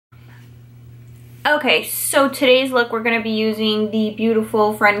Okay, so today's look, we're going to be using the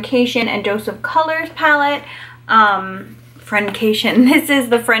beautiful Friendcation and Dose of Colors palette. Friendcation, this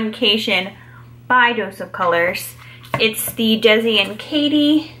is the Friendcation by Dose of Colors. It's the Desi and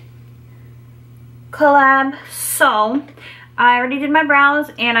Katie collab. So, I already did my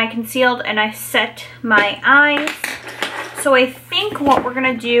brows and I concealed and I set my eyes. So I think what we're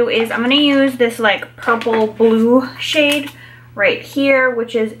going to do is I'm going to use this like purple blue shade right here,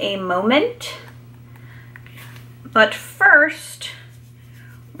 which is a Moment. But first,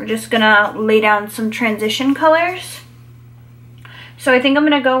 we're just gonna lay down some transition colors. So I think I'm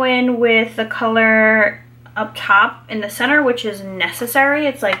gonna go in with the color up top in the center, which is Necessary.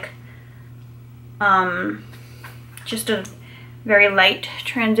 It's like just a very light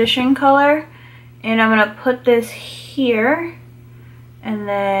transition color. And I'm gonna put this here and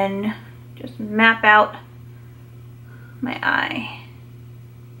then just map out my eye.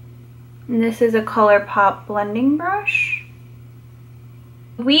 And this is a ColourPop blending brush.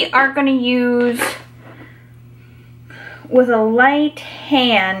 We are going to use, with a light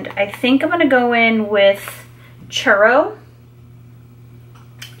hand, I think I'm going to go in with Churro,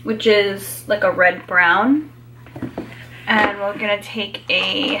 which is like a red-brown. And we're going to take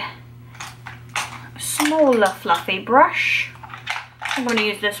a smaller fluffy brush. I'm going to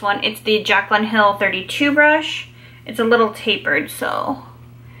use this one. It's the Jaclyn Hill 32 brush. It's a little tapered, so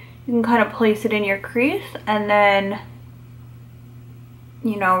you can kind of place it in your crease and then,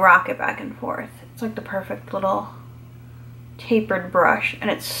 you know, rock it back and forth. It's like the perfect little tapered brush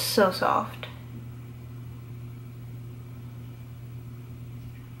and it's so soft.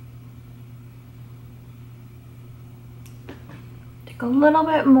 Take a little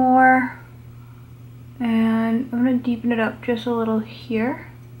bit more and I'm going to deepen it up just a little here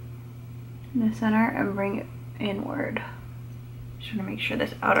in the center and bring it inward. Just want to make sure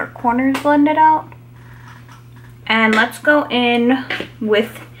this outer corner is blended out. And let's go in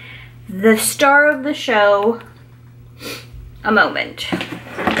with the star of the show, a Moment.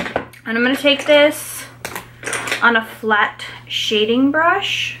 And I'm going to take this on a flat shading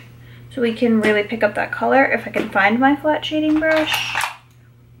brush so we can really pick up that color if I can find my flat shading brush.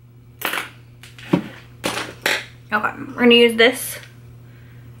 Okay, we're going to use this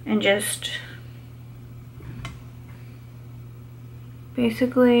and just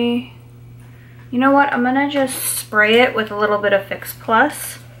basically, you know what, I'm gonna just spray it with a little bit of Fix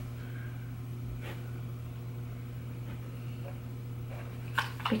Plus.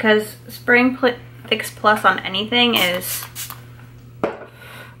 Because spraying Fix Plus on anything is,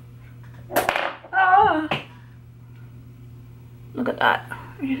 look at that,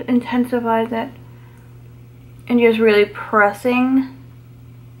 it just intensifies it. And just really pressing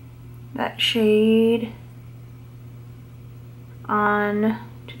that shade on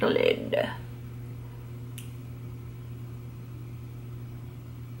to the lid.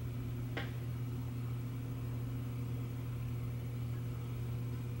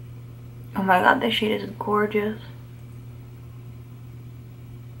 Oh my god, this shade is gorgeous.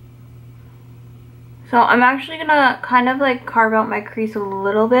 So I'm actually gonna kind of like carve out my crease a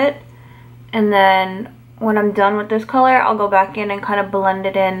little bit, and then when I'm done with this color, I'll go back in and kind of blend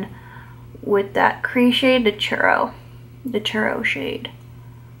it in with that crease shade, the Churro shade.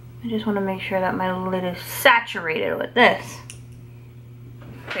 I just want to make sure that my lid is saturated with this.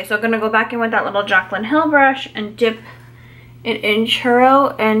 Okay, so I'm going to go back in with that little Jaclyn Hill brush and dip it in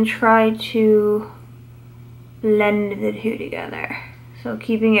Churro and try to blend the two together. So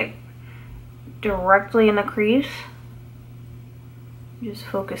keeping it directly in the crease, just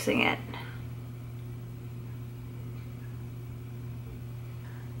focusing it.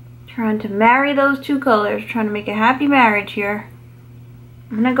 Trying to marry those two colors, trying to make a happy marriage here.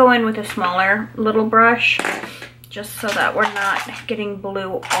 I'm gonna go in with a smaller little brush just so that we're not getting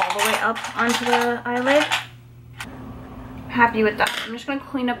blue all the way up onto the eyelid. Happy with that. I'm just gonna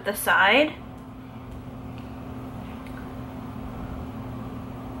clean up the side.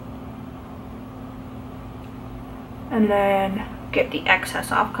 And then get the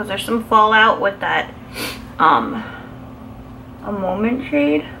excess off because there's some fallout with that a Moment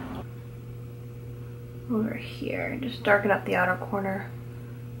shade. Over here, just darken up the outer corner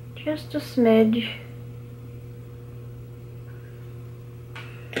just a smidge.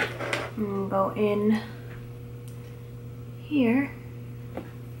 And go in here.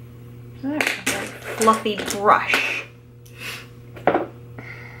 There's a very fluffy brush.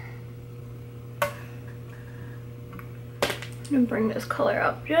 And bring this color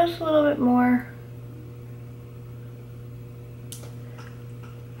up just a little bit more.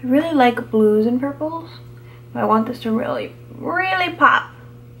 I really like blues and purples, but I want this to really, really pop.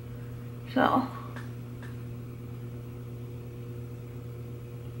 So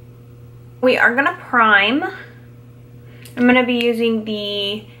We are gonna prime. I'm gonna be using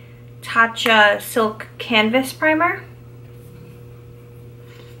the Tatcha Silk Canvas Primer.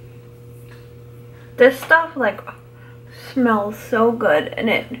 This stuff like smells so good, and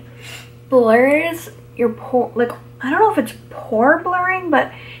it blurs your pore, like, I don't know if it's pore blurring,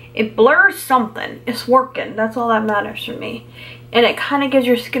 but it blurs something. It's working. That's all that matters for me. And it kind of gives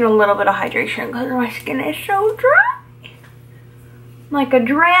your skin a little bit of hydration because my skin is so dry. Like a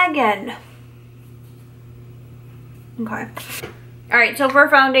dragon. Okay. Alright, so for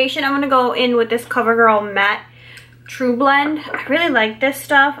foundation, I'm going to go in with this CoverGirl Matte True Blend. I really like this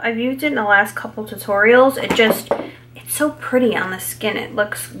stuff. I've used it in the last couple tutorials. It's so pretty on the skin. It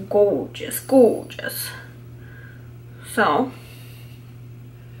looks gorgeous, gorgeous. So,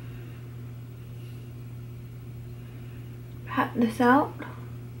 pat this out.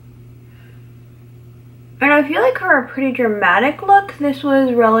 And I feel like for a pretty dramatic look, this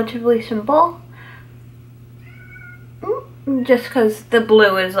was relatively simple. Just because the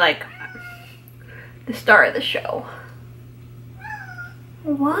blue is like the star of the show.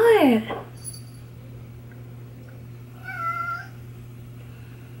 What?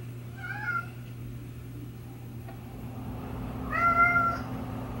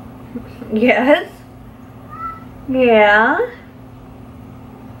 Yes? Yeah?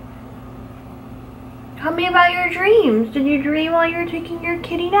 Tell me about your dreams. Did you dream while you were taking your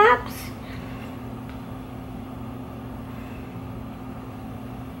kitty naps?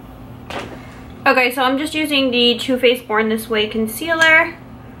 Okay, so I'm just using the Too Faced Born This Way concealer.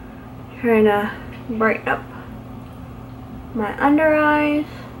 Trying to brighten up my under eyes.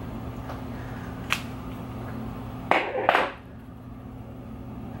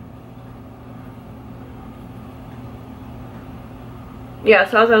 Yeah,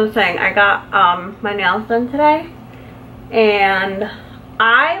 so as I was saying, I got my nails done today. And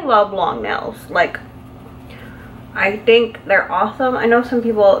I love long nails. Like, I think they're awesome. I know some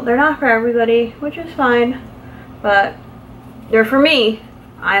people, they're not for everybody, which is fine, but they're for me.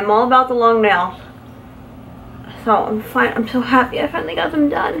 I'm all about the long nails. So I'm fine. I'm so happy I finally got them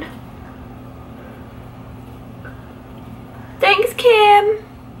done. Thanks, Kim.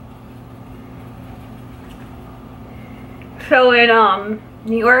 So in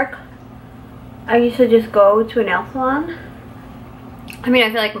New York, I used to just go to a nail salon. I mean,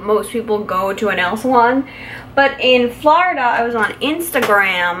 I feel like most people go to a nail salon, but in Florida, I was on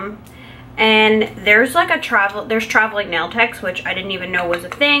Instagram, and there's like there's traveling nail techs, which I didn't even know was a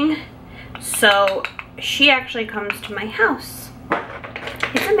thing. So she actually comes to my house.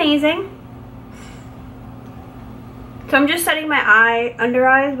 It's amazing. So I'm just setting my under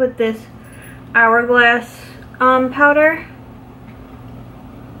eyes with this Hourglass powder.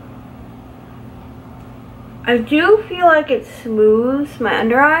 I do feel like it smooths my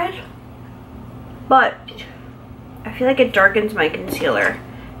under eyes, but I feel like it darkens my concealer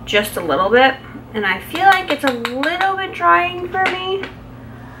just a little bit, and I feel like it's a little bit drying for me,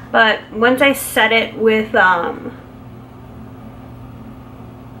 but once I set it with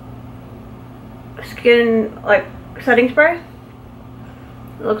skin like setting spray,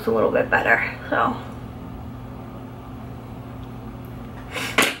 it looks a little bit better. So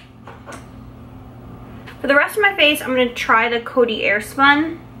for the rest of my face, I'm going to try the Coty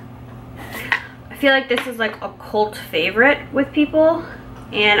Airspun. I feel like this is like a cult favorite with people,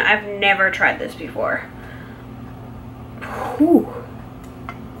 and I've never tried this before. Ooh.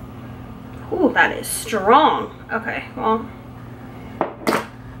 Ooh, that is strong. Okay, well,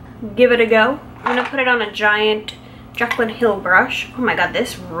 give it a go. I'm going to put it on a giant Jaclyn Hill brush. Oh my god,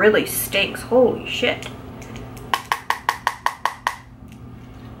 this really stinks. Holy shit.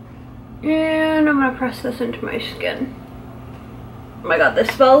 And I'm gonna press this into my skin. Oh my god, this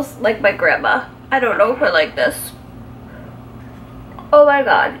smells like my grandma. I don't know if I like this. Oh my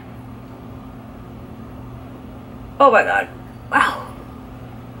god. Oh my god. Wow.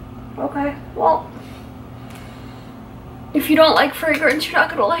 Okay, well, if you don't like fragrance, you're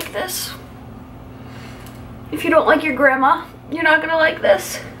not gonna like this. If you don't like your grandma, you're not gonna like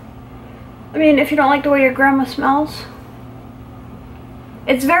this. I mean, if you don't like the way your grandma smells.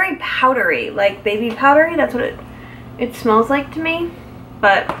 It's very powdery, like baby powdery. That's what it smells like to me.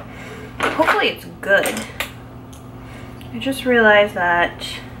 But hopefully it's good. I just realized that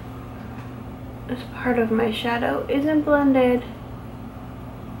this part of my shadow isn't blended.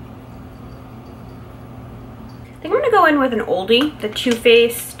 I think I'm gonna go in with an oldie, the Too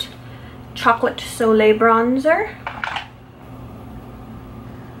Faced Chocolate Soleil Bronzer.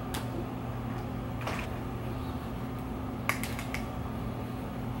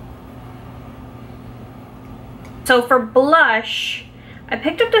 So for blush, I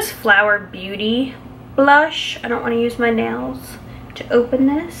picked up this Flower Beauty blush. I don't want to use my nails to open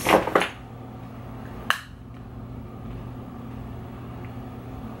this.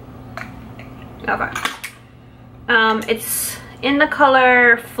 Okay. It's in the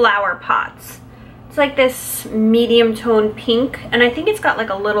color Flower Pots. It's like this medium tone pink, and I think it's got like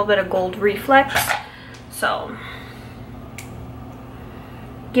a little bit of gold reflex. So,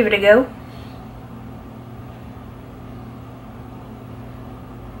 give it a go.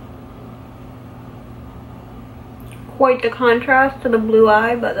 Quite the contrast to the blue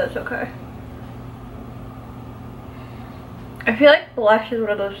eye, but that's okay. I feel like blush is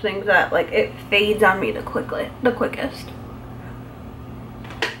one of those things that like it fades on me the quickest.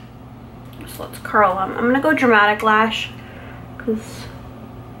 So let's curl them. I'm gonna go dramatic lash because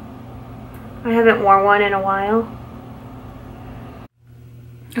I haven't worn one in a while.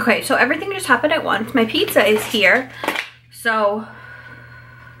 Okay, so everything just happened at once. My pizza is here, so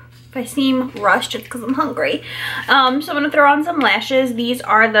if I seem rushed, it's because I'm hungry. So I'm gonna throw on some lashes. These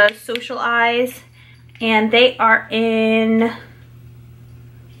are the Social Eyes, and they are in,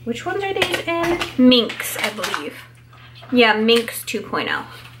 which ones are these in? Minx, I believe. Yeah, Minx 2.0.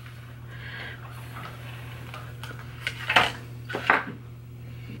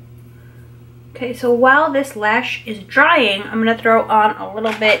 Okay, so while this lash is drying, I'm gonna throw on a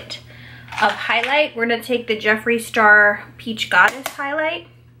little bit of highlight. We're gonna take the Jeffree Star Peach Goddess highlight.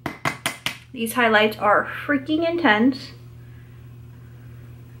 These highlights are freaking intense.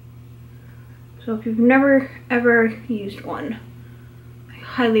 So if you've never ever used one, I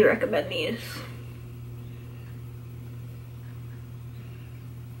highly recommend these.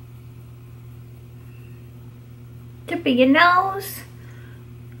 Tip of your nose.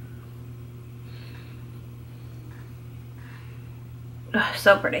 Ugh,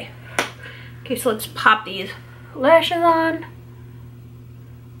 so pretty. Okay, so let's pop these lashes on.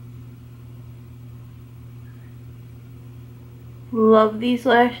 Love these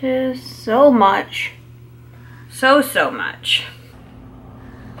lashes so much. So much.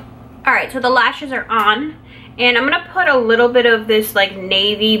 Alright, so the lashes are on. And I'm going to put a little bit of this like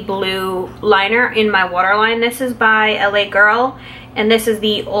navy blue liner in my waterline. This is by LA Girl. And this is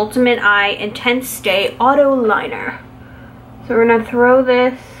the Ultimate Eye Intense Stay Auto Liner. So we're going to throw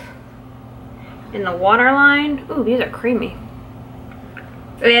this in the waterline. Ooh, these are creamy.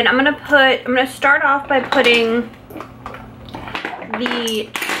 And I'm going to start off by putting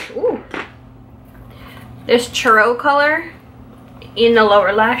this churro color in the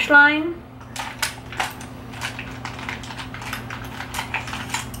lower lash line.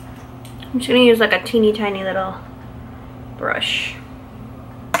 I'm just gonna use like a teeny tiny little brush.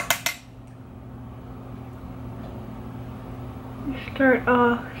 Start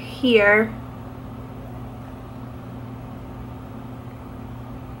off here.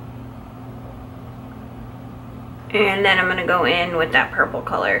 And then I'm gonna go in with that purple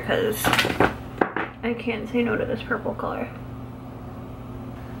color because I can't say no to this purple color.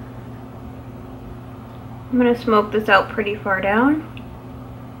 I'm gonna smoke this out pretty far down.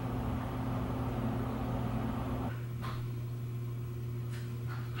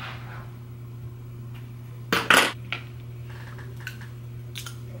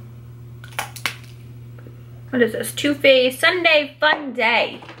 What is this? Too Faced Sunday Fun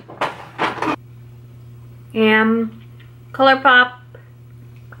Day. And ColourPop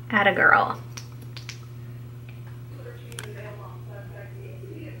Atta Girl.